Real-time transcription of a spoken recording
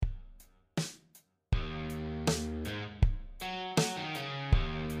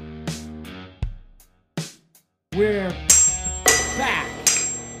We're back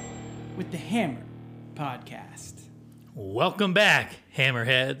with the Hammer Podcast. Welcome back,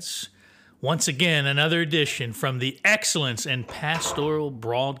 Hammerheads. Once again, another edition from the Excellence in Pastoral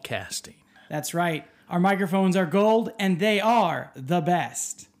Broadcasting. That's right. Our microphones are gold, and they are the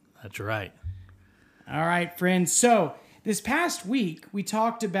best. That's right. All right, friends. So this past week, we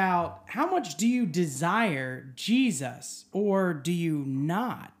talked about how much do you desire Jesus, or do you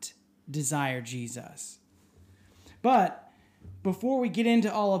not desire Jesus? But before we get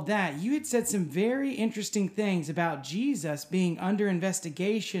into all of that, you had said some very interesting things about Jesus being under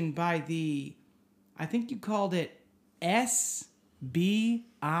investigation by the, I think you called it SBI.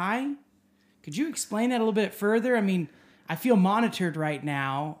 Could you explain that a little bit further? I mean, I feel monitored right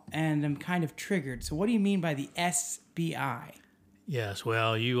now, and I'm kind of triggered. So what do you mean by the SBI? Yes,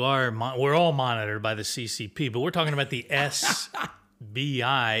 well, we're all monitored by the CCP, but we're talking about the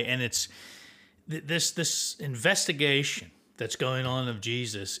SBI, and it's this investigation that's going on of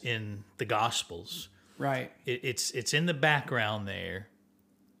Jesus in the Gospels. Right. It's in the background there,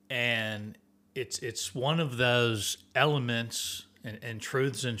 and it's one of those elements and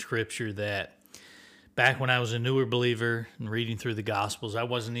truths in Scripture that back when I was a newer believer and reading through the Gospels, I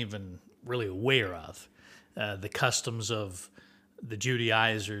wasn't even really aware of the customs of the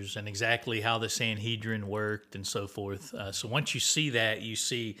Judaizers and exactly how the Sanhedrin worked and so forth. So once you see that, you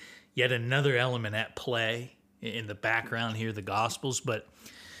see yet another element at play in the background here, the Gospels. But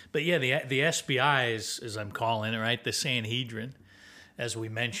yeah, the SBI is, as I'm calling it, right, the Sanhedrin, as we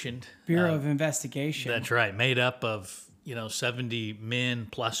mentioned. Bureau of Investigation. That's right, made up of 70 men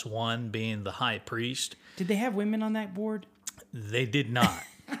plus one being the high priest. Did they have women on that board? They did not.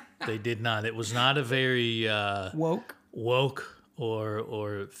 They did not. It was not a very woke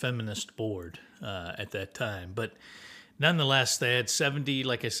or feminist board at that time. But nonetheless, they had 70,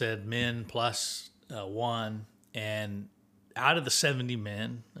 like I said, men plus one. And out of the 70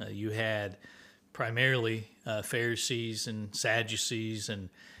 men, you had primarily Pharisees and Sadducees, and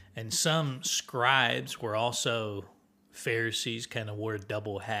some scribes were also Pharisees, kind of wore a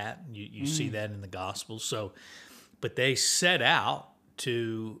double hat. You see that in the Gospels. So, but they set out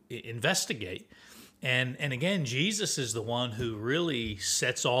to investigate. And again, Jesus is the one who really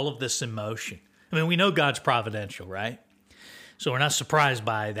sets all of this in motion. I mean, we know God's providential, right? So we're not surprised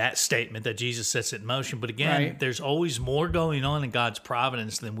by that statement that Jesus sets it in motion. But again, There's always more going on in God's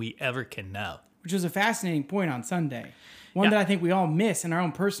providence than we ever can know. Which was a fascinating point on Sunday. One that I think we all miss in our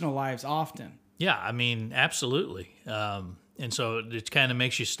own personal lives often. Yeah, I mean, absolutely. And so it kind of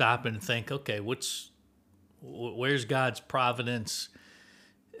makes you stop and think, okay, where's God's providence?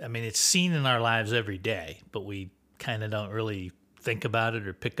 I mean, it's seen in our lives every day, but we kind of don't really think about it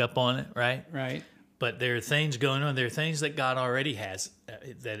or pick up on it, right? Right. But there are things going on. There are things that God already has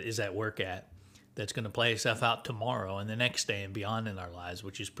that is at work that's going to play itself out tomorrow and the next day and beyond in our lives,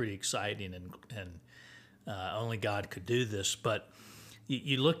 which is pretty exciting, and only God could do this. But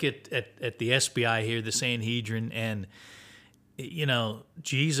you look at the SBI here, the Sanhedrin, and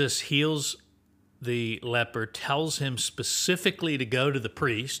Jesus heals the leper, tells him specifically to go to the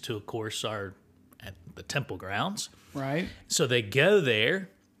priest, who of course are at the temple grounds. Right. So they go there,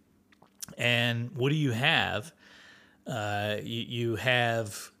 and what do you have? You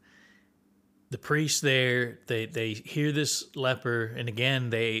have the priest there. They hear this leper, and again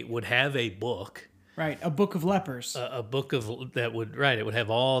they would have a book. Right, a book of lepers. A book of that would it would have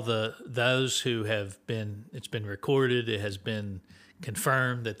all those who have been. It's been recorded. It has been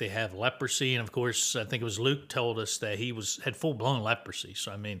confirmed that they have leprosy, and of course, I think it was Luke told us that he had full blown leprosy.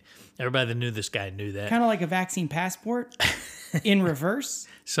 So I mean, everybody that knew this guy knew that. Kind of like a vaccine passport in reverse,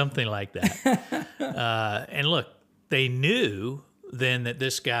 something like that. And look, they knew then that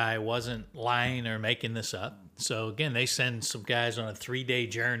this guy wasn't lying or making this up. So again, they send some guys on a 3-day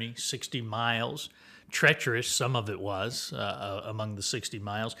journey, 60 miles. Treacherous, some of it was among the 60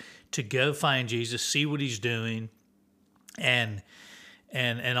 miles, to go find Jesus, see what he's doing, and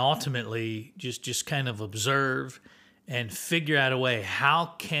ultimately just kind of observe and figure out a way.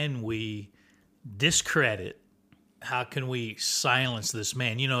 How can we discredit? How can we silence this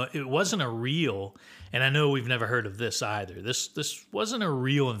man? It wasn't a real, and I know we've never heard of this either. This wasn't a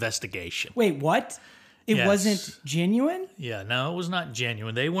real investigation. Wait, what? It wasn't genuine? Yeah, no, it was not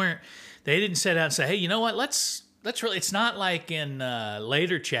genuine. They didn't set out and say, hey, you know what, let's really, it's not like in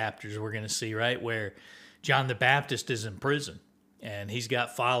later chapters we're going to see, right, where John the Baptist is in prison and he's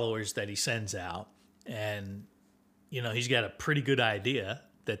got followers that he sends out, and, he's got a pretty good idea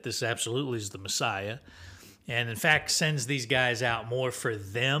that this absolutely is the Messiah, and in fact sends these guys out more for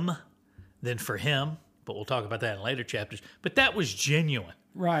them than for him. but we'll talk about that in later chapters. But that was genuine.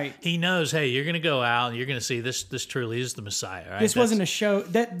 Right. He knows, hey, you're going to go out and you're going to see this truly is the Messiah. Right? This wasn't a show.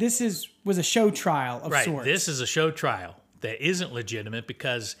 Was a show trial of sorts. Right. This is a show trial that isn't legitimate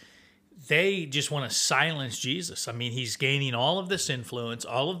because they just want to silence Jesus. I mean, he's gaining all of this influence,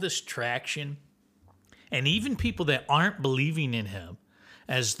 all of this traction, and even people that aren't believing in him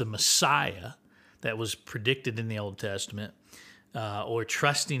as the Messiah that was predicted in the Old Testament, or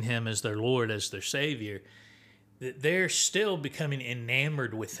trusting him as their Lord, as their Savior, they're still becoming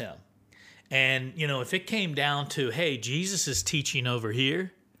enamored with him. And, if it came down to, hey, Jesus is teaching over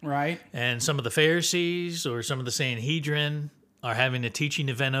here, right, and some of the Pharisees or some of the Sanhedrin are having a teaching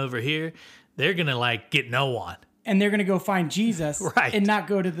event over here, they're going to, get no one. And they're going to go find Jesus right. and not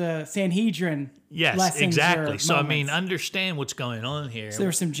go to the Sanhedrin lessons. Exactly. So, moments. understand what's going on here. So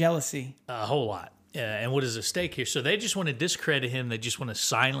there's some jealousy. A whole lot. And what is at stake here? So they just want to discredit him. They just want to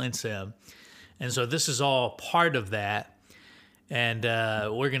silence him. And so this is all part of that. And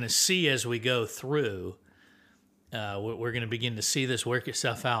we're going to see as we go through, we're going to begin to see this work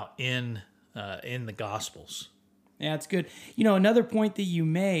itself out in the Gospels. Yeah, it's good. Another point that you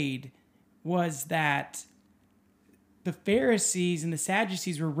made was that the Pharisees and the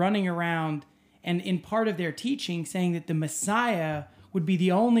Sadducees were running around and in part of their teaching saying that the Messiah would be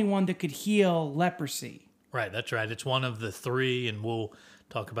the only one that could heal leprosy. Right, that's right. It's one of the three, and we'll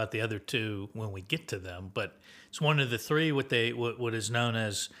talk about the other two when we get to them. But it's one of the three, what is known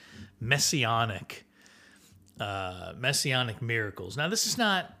as messianic miracles. Now, this is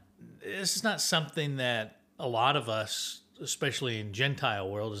not something that a lot of us, especially in Gentile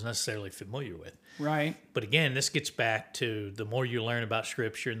world, is necessarily familiar with. Right. But again, this gets back to the more you learn about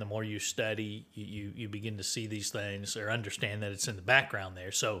Scripture and the more you study, you begin to see these things or understand that it's in the background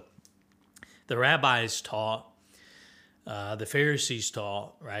there. So the rabbis taught, the Pharisees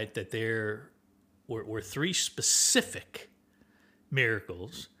taught, right, that there were three specific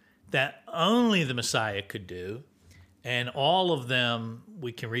miracles that only the Messiah could do, and all of them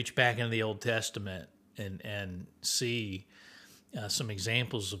we can reach back into the Old Testament and see some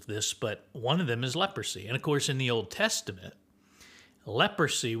examples of this, but one of them is leprosy. And of course, in the Old Testament,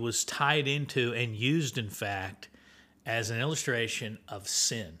 leprosy was tied into and used, in fact, as an illustration of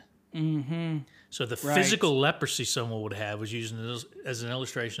sin. Mm-hmm. So the physical leprosy someone would have was used as an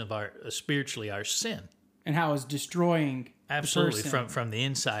illustration of spiritually our sin. And how it's destroying absolutely the person. from the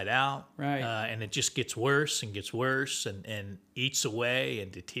inside out. Right. And it just gets worse and gets worse and eats away and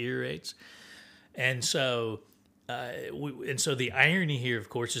deteriorates. And so the irony here, of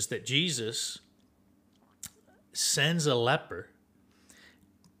course, is that Jesus sends a leper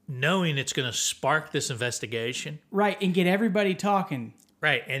knowing it's going to spark this investigation. Right, and get everybody talking.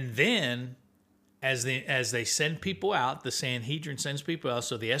 Right, and then as they send people out, the Sanhedrin sends people out,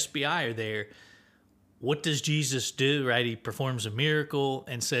 so the SBI are there. What does Jesus do, right? He performs a miracle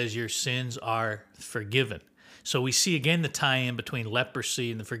and says, your sins are forgiven. So we see again the tie-in between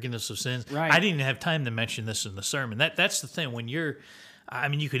leprosy and the forgiveness of sins. Right. I didn't even have time to mention this in the sermon. That's the thing. When you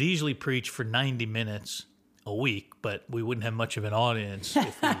could easily preach for 90 minutes a week, but we wouldn't have much of an audience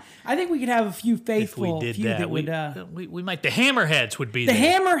if we, I think we could have a few faithful if we did few that. We might. The hammerheads would be there. The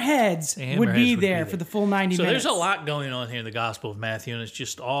hammerheads would be there for the full 90 minutes. So there's a lot going on here in the Gospel of Matthew, and it's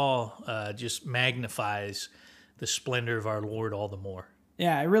just all just magnifies the splendor of our Lord all the more.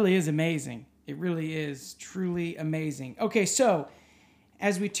 Yeah, it really is amazing. It really is truly amazing. Okay, so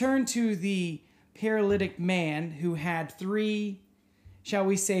as we turn to the paralytic man who had three, shall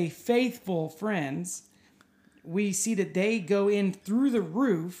we say, faithful friends, we see that they go in through the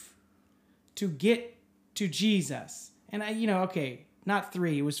roof to get to Jesus. And not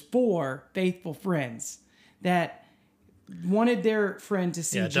three, it was four faithful friends that wanted their friend to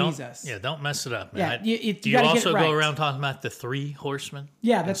see Jesus. Don't mess it up, man. Yeah, you do you gotta also get it right. go around talking about the three horsemen?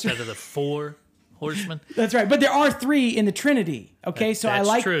 Yeah, that's instead of the four horsemen? That's right. But there are three in the Trinity. Okay, so I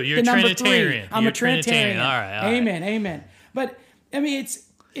like true. You're the number Trinitarian. three. I'm a Trinitarian. All right. Amen. But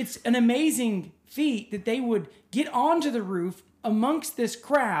it's an amazing feat that they would get onto the roof amongst this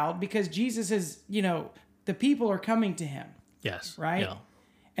crowd because Jesus is, the people are coming to him. Yes. Right? Yeah.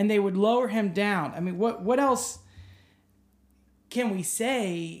 And they would lower him down. What else can we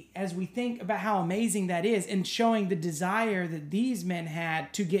say as we think about how amazing that is and showing the desire that these men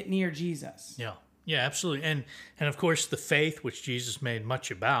had to get near Jesus? Yeah. Yeah, absolutely. And of course the faith which Jesus made much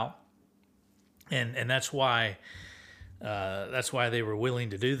about. And that's why they were willing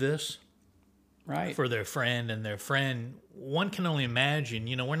to do this. Right. For their friend, and their friend, one can only imagine,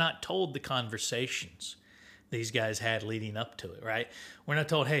 we're not told the conversations these guys had leading up to it, right? We're not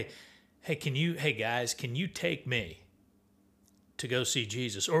told, hey guys, can you take me to go see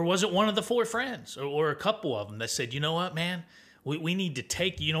Jesus? Or was it one of the four friends or a couple of them that said, you know what, man, we need to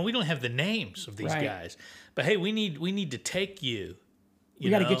take, we don't have the names of these guys, but hey, we need to take you. We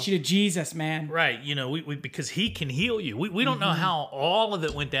got to get you to Jesus, man. Right. We because he can heal you. We don't know how all of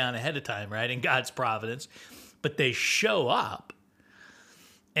it went down ahead of time, right? In God's providence, but they show up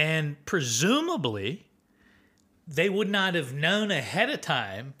and presumably they would not have known ahead of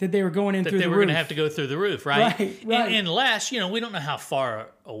time that they were going in through the roof. That they were going to have to go through the roof, right? Right. Unless, we don't know how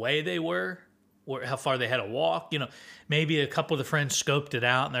far away they were or how far they had to walk. Maybe a couple of the friends scoped it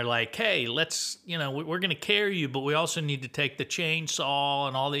out and they're like, hey, let's, we're going to carry you, but we also need to take the chainsaw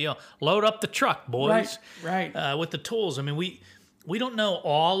and all the, load up the truck, boys. Right. With the tools. I mean, we don't know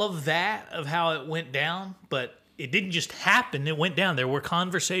all of that, of how it went down, but it didn't just happen. It went down. There were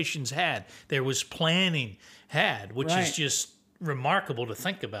conversations had. There was planning had, which is just remarkable to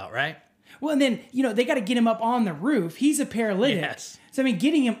think about, right? Well, and then, they got to get him up on the roof. He's a paralytic. Yes. So,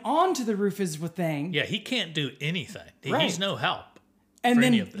 getting him onto the roof is the thing. Yeah, he can't do anything. He's no help. And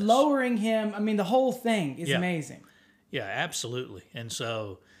then lowering him, the whole thing is amazing. Yeah, absolutely. And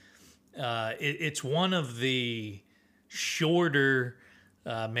so it's one of the shorter,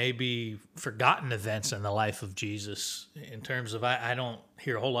 maybe forgotten events in the life of Jesus in terms of, I don't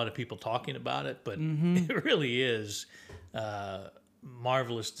hear a whole lot of people talking about it, but it really is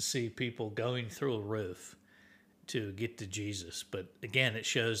marvelous to see people going through a roof to get to Jesus. But again, it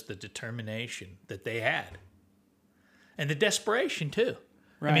shows the determination that they had and the desperation too.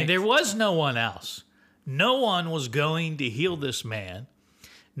 Right. There was no one else. No one was going to heal this man.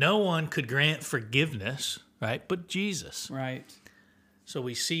 No one could grant forgiveness, right? But Jesus. Right. So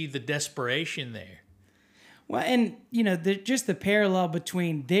we see the desperation there. Well, and, just the parallel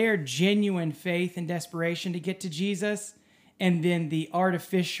between their genuine faith and desperation to get to Jesus and then the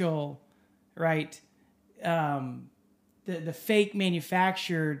artificial, right, the fake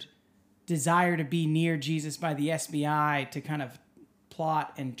manufactured desire to be near Jesus by the SBI to kind of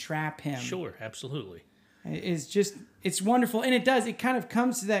plot and trap him. Sure, absolutely. It's wonderful. And it kind of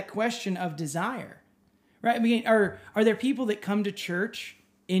comes to that question of desire, right? Are there people that come to church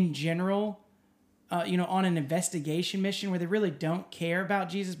in general, on an investigation mission where they really don't care about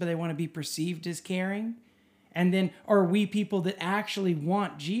Jesus, but they want to be perceived as caring? And then are we people that actually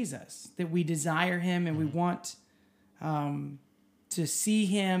want Jesus, that we desire him and we want to see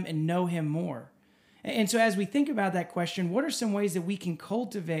him and know him more? And so as we think about that question, what are some ways that we can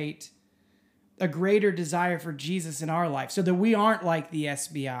cultivate a greater desire for Jesus in our life so that we aren't like the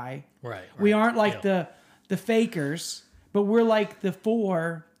SBI? Right. We aren't like the fakers, but we're like the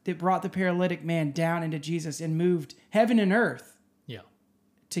four that brought the paralytic man down into Jesus and moved heaven and earth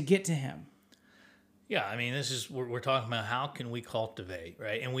to get to him. Yeah, this is, we're talking about how can we cultivate,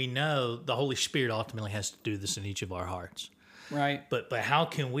 right? And we know the Holy Spirit ultimately has to do this in each of our hearts. Right. But how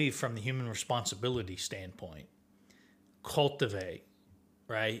can we, from the human responsibility standpoint, cultivate,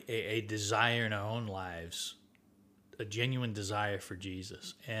 right, a desire in our own lives, a genuine desire for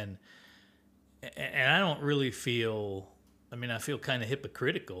Jesus? And I don't really feel, I feel kind of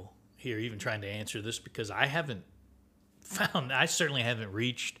hypocritical here even trying to answer this because I certainly haven't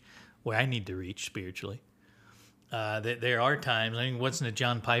reached where I need to reach spiritually. There are times, wasn't it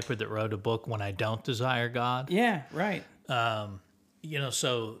John Piper that wrote a book, When I Don't Desire God? Yeah, right.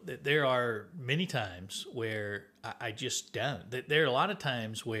 So there are many times where I just don't. There are a lot of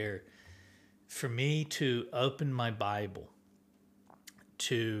times where for me to open my Bible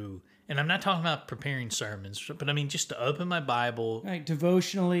and I'm not talking about preparing sermons, but just to open my Bible. Like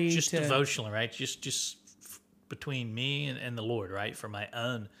devotionally. Devotionally, right? Just between me and the Lord, right? For my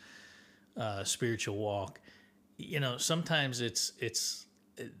own spiritual walk. Sometimes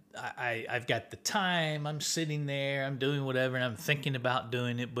I've got the time, I'm sitting there, I'm doing whatever, and I'm thinking about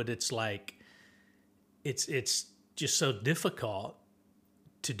doing it, but it's like, it's just so difficult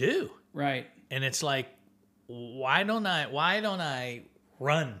to do. Right. And it's like, why don't I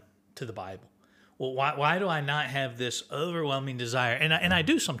run to the Bible? Well, why do I not have this overwhelming desire? And I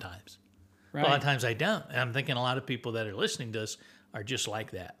do sometimes. Right. A lot of times I don't. And I'm thinking a lot of people that are listening to us are just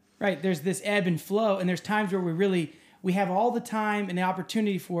like that. Right. There's this ebb and flow, and there's times where we have all the time and the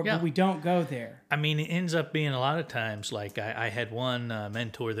opportunity for it, but we don't go there. It ends up being a lot of times, like I had one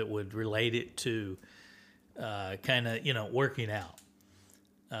mentor that would relate it to kind of, working out,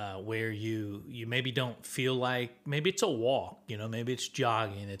 where you maybe don't feel like, maybe it's a walk, maybe it's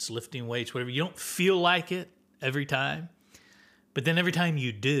jogging, it's lifting weights, whatever. You don't feel like it every time, but then every time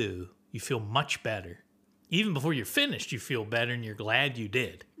you do, you feel much better. Even before you're finished, you feel better and you're glad you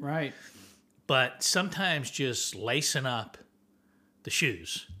did. Right. But sometimes just lacing up the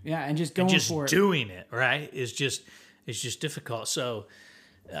shoes. Yeah, and just going for it. Just doing it, right, is just, It's just difficult. So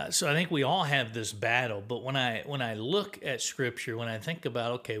I think we all have this battle. But when I look at Scripture, when I think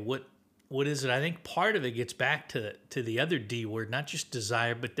about, okay, what is it? I think part of it gets back to the other D word, not just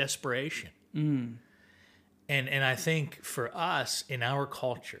desire, but desperation. And I think for us in our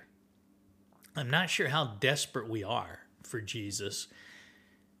culture, I'm not sure how desperate we are for Jesus.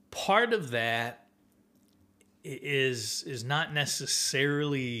 Part of that is not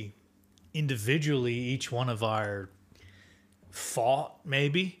necessarily individually each one of our fault,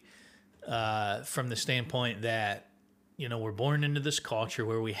 maybe, from the standpoint that, we're born into this culture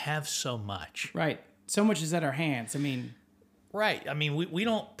where we have so much. Right. So much is at our hands. Right. We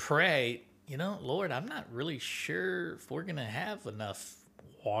don't pray, Lord, I'm not really sure if we're going to have enough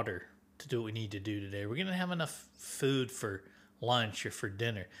water to do what we need to do today. We're going to have enough food for lunch or for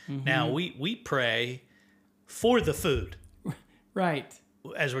dinner. Now, we pray for the food. Right.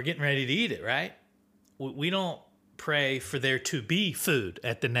 As we're getting ready to eat it, right? We don't pray for there to be food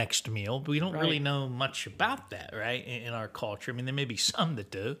at the next meal. We don't really know much about that, right, in our culture. There may be some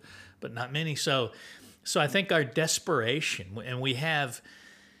that do, but not many. So I think our desperation, and we have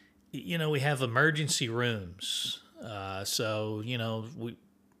emergency rooms.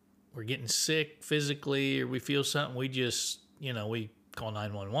 We're getting sick physically, or we feel something. We just, we call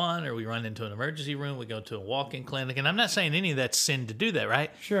 911, or we run into an emergency room. We go to a walk-in clinic, and I'm not saying any of that's sin to do that, right?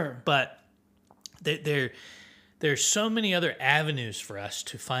 Sure. But there's so many other avenues for us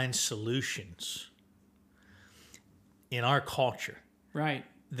to find solutions in our culture, right?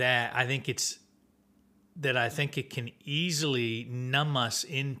 That I think it can easily numb us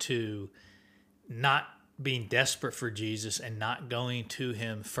into not being desperate for Jesus and not going to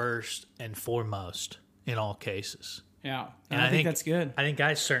him first and foremost in all cases. Yeah, and I think that's good. I think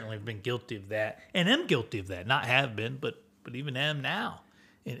I certainly have been guilty of that, and am guilty of that. Not have been, but even am now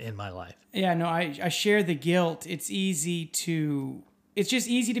in my life. Yeah, no, I share the guilt. It's just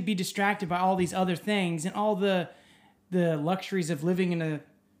easy to be distracted by all these other things and all the luxuries of living in a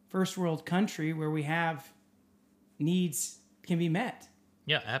first world country where we have needs can be met.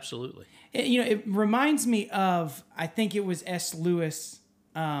 Yeah, absolutely. It reminds me of, I think it was C.S.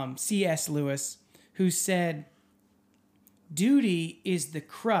 Lewis, who said, duty is the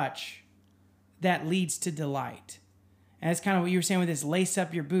crutch that leads to delight. And that's kind of what you were saying with this lace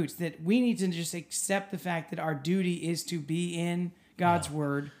up your boots, that we need to just accept the fact that our duty is to be in God's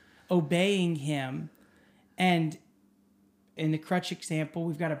word, obeying him. And in the crutch example,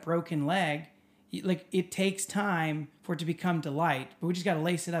 we've got a broken leg. Like, it takes time for it to become delight, but we just got to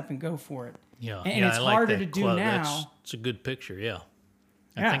lace it up and go for it. Yeah, and it's harder to do now. It's a good picture. Yeah,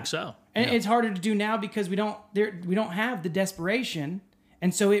 I think so. And it's harder to do now because we don't have the desperation,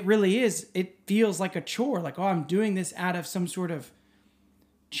 and so it really is. It feels like a chore. Like, oh, I'm doing this out of some sort of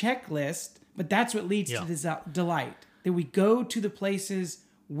checklist, but that's what leads to this delight. That we go to the places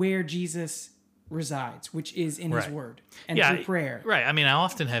where Jesus resides, which is in his word and through prayer. Right. I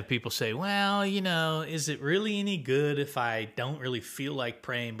often have people say, well, is it really any good if I don't really feel like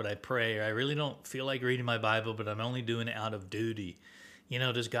praying, but I pray, or I really don't feel like reading my Bible, but I'm only doing it out of duty?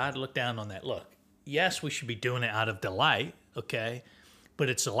 Does God look down on that? Look, yes, we should be doing it out of delight, okay? But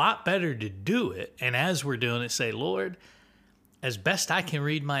it's a lot better to do it, and as we're doing it, say, Lord, as best I can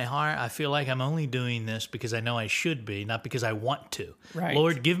read my heart, I feel like I'm only doing this because I know I should be, not because I want to. Right.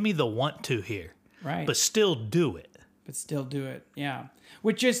 Lord, give me the want to here. Right. But still do it. Yeah.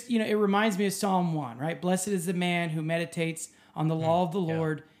 Which just, it reminds me of Psalm 1, right? Blessed is the man who meditates on the law of the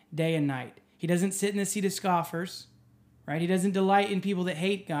Lord day and night. He doesn't sit in the seat of scoffers, right? He doesn't delight in people that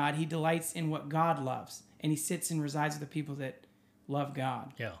hate God. He delights in what God loves. And he sits and resides with the people that love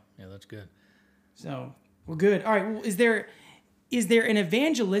God. Yeah, that's good. So, well, good. All right, well, is there an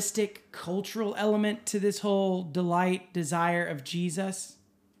evangelistic cultural element to this whole delight, desire of Jesus?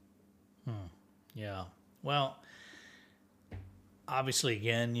 Yeah. Well, obviously,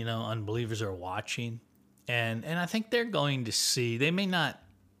 again, unbelievers are watching, and I think they're going to see. They may not,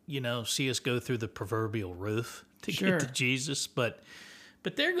 see us go through the proverbial roof to get to Jesus, but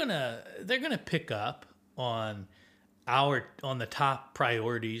they're gonna pick up on the top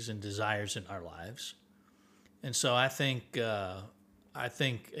priorities and desires in our lives, and so I think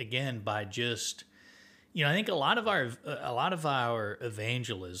again, by just, I think a lot of our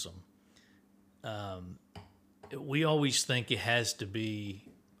evangelism. We always think it has to be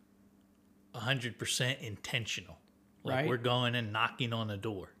 100% intentional. Like we're going and knocking on a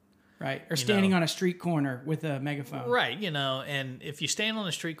door. Right. Or standing on a street corner with a megaphone. Right. And if you stand on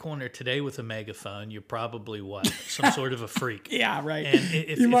a street corner today with a megaphone, you're probably some sort of a freak. Yeah, right.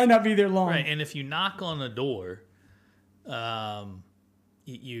 And you might not be there long. Right. And if you knock on a door,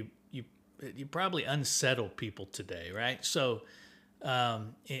 you probably unsettle people today, right? So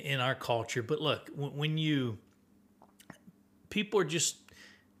in our culture, but look, people are just,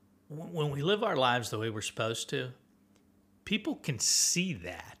 when we live our lives the way we're supposed to, people can see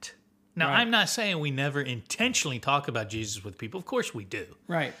that. Now, Right. I'm not saying we never intentionally talk about Jesus with people. Of course we do.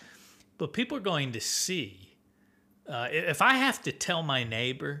 Right. But people are going to see. If I have to tell my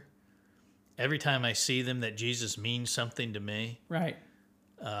neighbor every time I see them that Jesus means something to me, Right.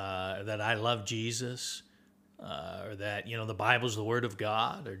 that I love Jesus, or that, the Bible's the Word of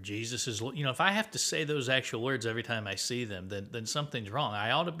God, or Jesus is, if I have to say those actual words every time I see them, then something's wrong.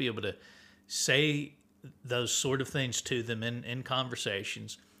 I ought to be able to say those sort of things to them in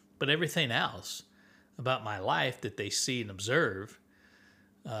conversations, but everything else about my life that they see and observe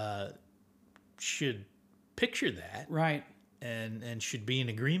should picture that, Right. and should be in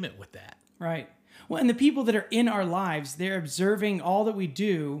agreement with that. Right. Well, and the people that are in our lives, they're observing all that we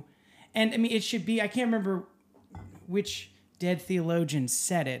do. And I mean, it should be, I can't remember which dead theologian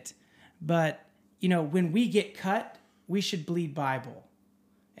said it, but, when we get cut, we should bleed Bible.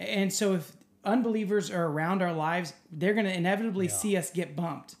 And so if unbelievers are around our lives, they're going to inevitably see us get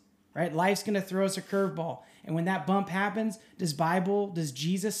bumped, right? Life's going to throw us a curveball. And when that bump happens, does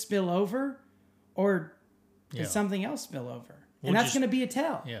Jesus spill over, or does something else spill over? And that's going to be a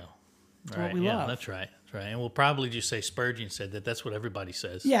tell. Yeah. That's what we love. That's right. That's right. And we'll probably just say Spurgeon said that. That's what everybody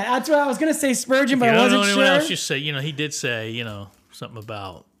says. Yeah, that's what I was going to say, Spurgeon, but I wasn't anyone sure. else just say, he did say, something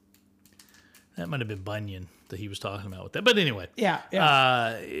about, that might have been Bunyan that he was talking about with that. But anyway.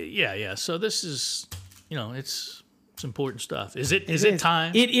 Yeah. So this is, it's important stuff. Is it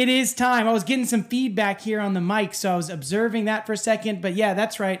time? It is time. I was getting some feedback here on the mic, so I was observing that for a second. But yeah,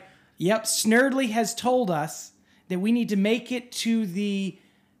 that's right. Yep, Snurdly has told us that we need to make it to the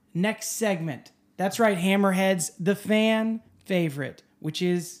next segment. That's right, Hammerheads, the fan favorite, which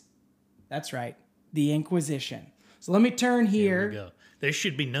is, that's right, the Inquisition. So let me turn here. Here we go. There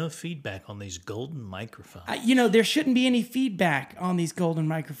should be no feedback on these golden microphones. There shouldn't be any feedback on these golden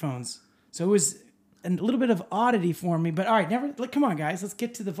microphones. So it was a little bit of oddity for me. But all right, come on, guys. Let's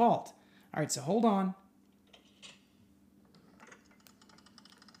get to the vault. All right, so hold on.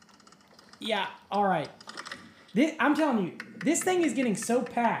 Yeah, all right. I'm telling you, this thing is getting so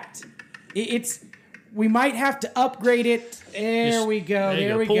packed. We might have to upgrade it. There we go.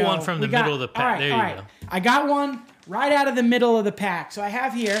 There we go. Pull one from the middle of the pack. There you go. I got one right out of the middle of the pack. So I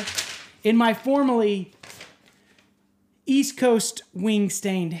have here, in my formerly East Coast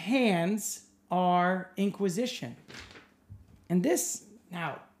wing-stained hands, are Inquisition. And this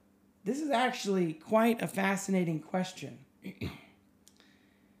is actually quite a fascinating question.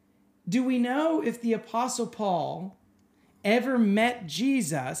 Do we know if the Apostle Paul ever met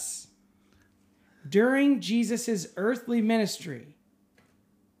Jesus during Jesus' earthly ministry?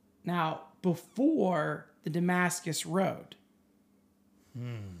 Now, before the Damascus Road.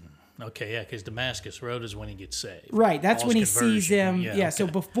 Okay, yeah, because Damascus Road is when he gets saved. Right, that's when he sees him. Yeah, okay. So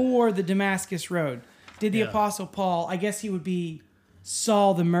before the Damascus Road. Did the Apostle Paul, I guess he would be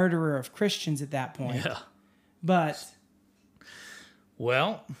Saul the murderer of Christians at that point. Yeah. But.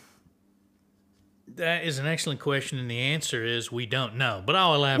 Well, that is an excellent question, and the answer is we don't know. But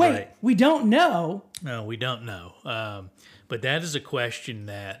I'll elaborate. Wait, we don't know? No, we don't know. But that is a question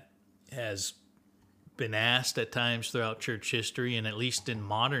that has been asked at times throughout church history, and at least in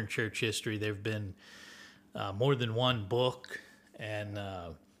modern church history, there have been more than one book and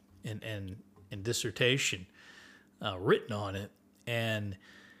dissertation written on it. And,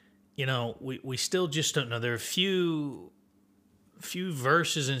 we still just don't know. There are a few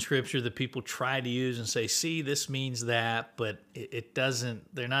verses in Scripture that people try to use and say, see, this means that, but it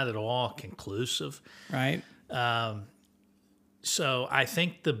doesn't, they're not at all conclusive. Right. So I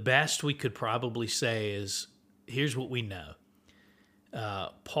think the best we could probably say is, here's what we know.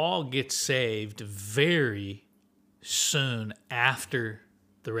 Paul gets saved very soon after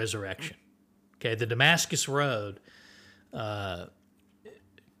the resurrection. Okay, the Damascus Road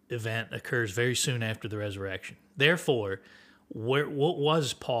event occurs very soon after the resurrection. Therefore, what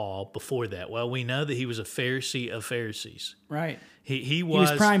was Paul before that? Well, we know that he was a Pharisee of Pharisees. Right. He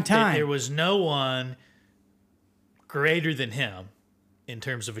was prime time. There was no one greater than him in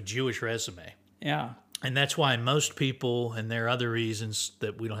terms of a Jewish resume. Yeah. And that's why most people, and there are other reasons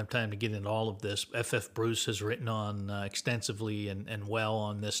that we don't have time to get into all of this. F.F. Bruce has written on extensively and well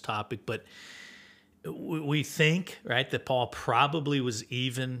on this topic, but we think, right, that Paul probably was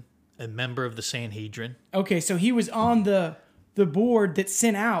even a member of the Sanhedrin. Okay, so he was on the board that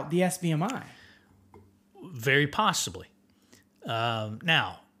sent out the SBMI. Very possibly.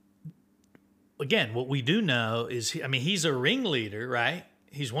 Now, again, what we do know is, he's a ringleader, right?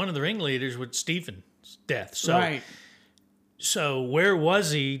 he's one of the ringleaders with Stephen's death. So, right. So where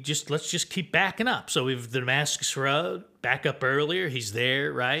was he? Let's just keep backing up. So we've the Damascus Road, back up earlier. He's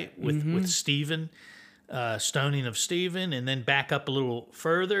there, right, with Stephen, stoning of Stephen, and then back up a little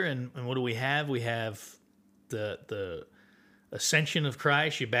further. And what do we have? We have the ascension of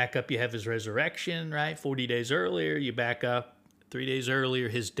Christ. You back up, you have his resurrection, right? 40 days earlier. You back up 3 days earlier,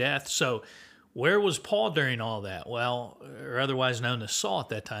 his death. So where was Paul during all that? Well, or otherwise known as Saul at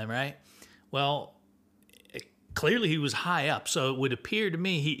that time, right? Well, clearly he was high up. So it would appear to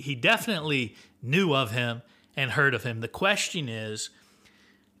me he definitely knew of him and heard of him. The question is,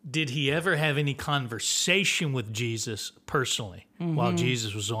 did he ever have any conversation with Jesus personally while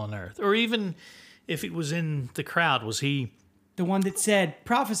Jesus was on earth? Or even if he was in the crowd, was he the one that said,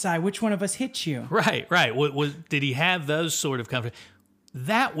 prophesy, which one of us hit you? Right. Did he have those sort of conversations?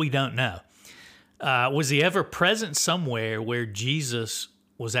 That we don't know. Was he ever present somewhere where Jesus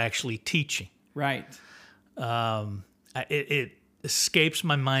was actually teaching? Right. It escapes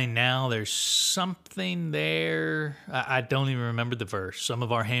my mind now. There's something there. I don't even remember the verse. Some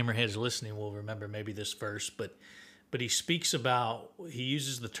of our hammerheads listening will remember maybe this verse, but he speaks about, he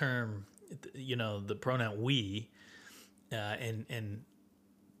uses the term, the pronoun we, in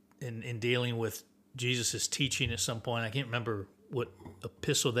dealing with Jesus' teaching at some point. I can't remember what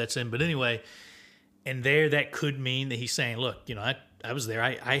epistle that's in, but anyway, and there that could mean that he's saying, look, I was there.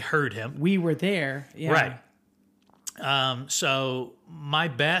 I heard him. We were there. Yeah. Right. So my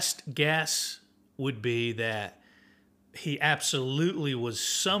best guess would be that he absolutely was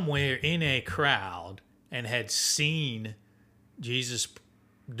somewhere in a crowd and had seen Jesus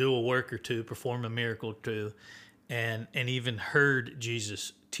do a work or two, perform a miracle or two, and even heard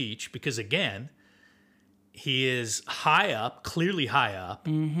Jesus teach. Because again, he is high up, clearly high up,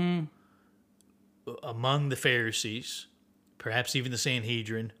 among the Pharisees, perhaps even the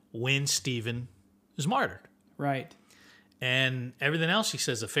Sanhedrin, when Stephen is martyred. Right. And everything else he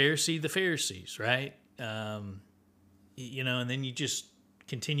says, the Pharisees, right? And then you just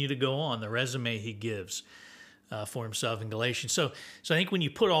continue to go on, the resume he gives for himself in Galatians. So I think when you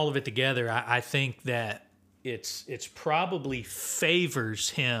put all of it together, I think that it's probably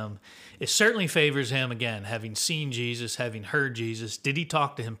favors him. It certainly favors him, again, having seen Jesus, having heard Jesus. Did he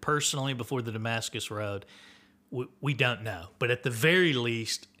talk to him personally before the Damascus Road? We don't know. But at the very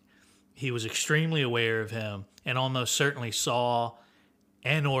least, he was extremely aware of him and almost certainly saw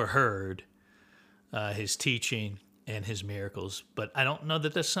and or heard his teaching and his miracles. But I don't know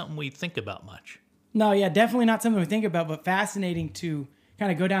that that's something we think about much. No, yeah, definitely not something we think about, but fascinating to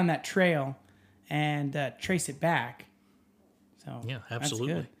kind of go down that trail and trace it back. So yeah,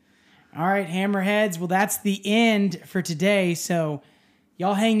 absolutely. That's good. All right, Hammerheads. Well, that's the end for today. So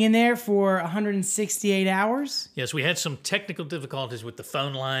y'all hang in there for 168 hours. Yes, we had some technical difficulties with the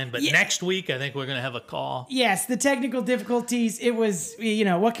phone line, but next week I think we're going to have a call. Yes, the technical difficulties, it was,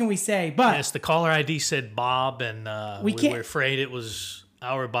 what can we say? But yes, the caller ID said Bob, and we were afraid it was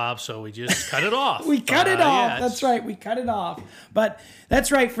our Bob, so we just cut it off. We cut it off. That's right, we cut it off. But that's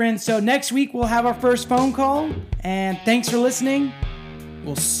right, friends. So next week we'll have our first phone call, and thanks for listening.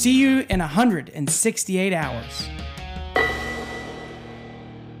 We'll see you in 168 hours.